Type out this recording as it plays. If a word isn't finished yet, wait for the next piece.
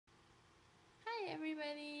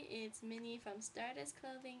it's Minnie from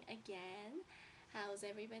StarDuskClothing again. How's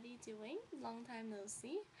everybody doing? Long time no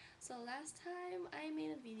see. So last time I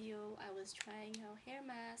made a video, I was trying out hair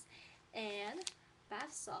mask and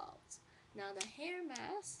bath salts. Now the hair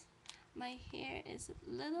mask, my hair is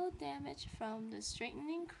a little damaged from the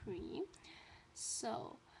straightening cream.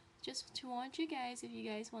 So just to warn you guys, if you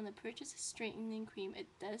guys want to purchase a straightening cream, it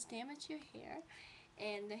does damage your hair.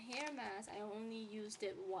 And the hair mask, I only used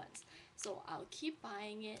it once, so I'll keep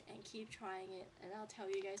buying it and keep trying it, and I'll tell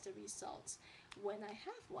you guys the results when I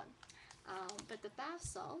have one. But the bath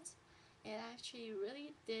salt, it actually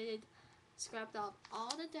really did scrub off all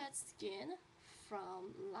the dead skin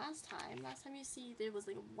from last time. Last time you see there was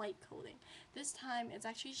like a white coating. This time it's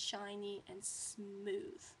actually shiny and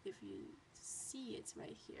smooth. If you see, it's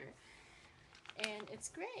right here. And it's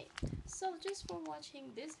great. So just for watching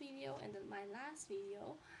this video and then my last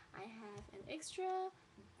video, I have an extra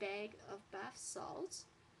bag of bath salts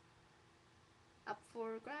up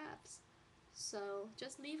for grabs. So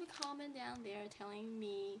just leave a comment down there telling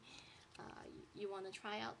me you want to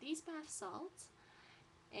try out these bath salts,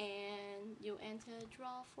 and you'll enter a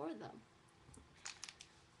draw for them.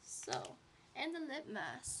 So, and the lip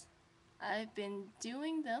mask, I've been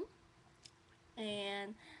doing them,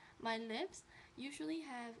 and my lips usually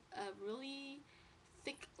have a really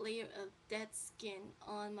thick layer of dead skin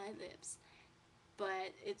on my lips,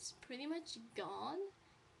 but it's pretty much gone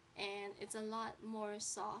and it's a lot more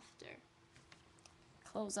softer.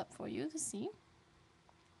 Close up for you to see.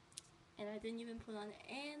 And I didn't even put on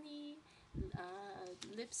any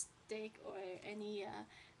lipstick or any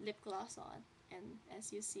lip gloss on, and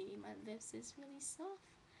as you see, my lips is really soft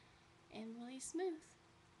and really smooth.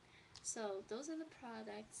 So those are the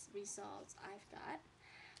products results I've got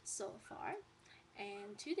so far,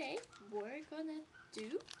 and today we're gonna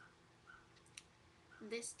do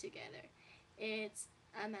this together. It's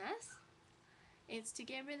a mask. It's to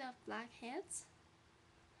get rid of blackheads,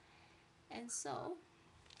 and so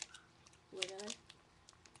we're gonna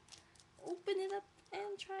open it up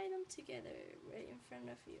and try them together right in front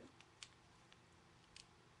of you.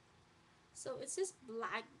 So it's this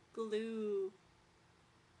black glue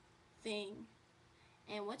thing,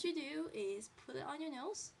 and what you do is put it on your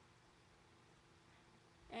nose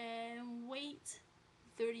and wait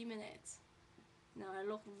 30 minutes. Now I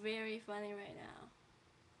look very funny right now.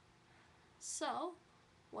 So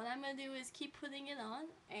what I'm gonna do is keep putting it on,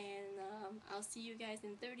 and I'll see you guys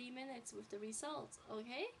in 30 minutes with the results,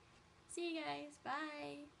 okay? See you guys,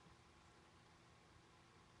 bye!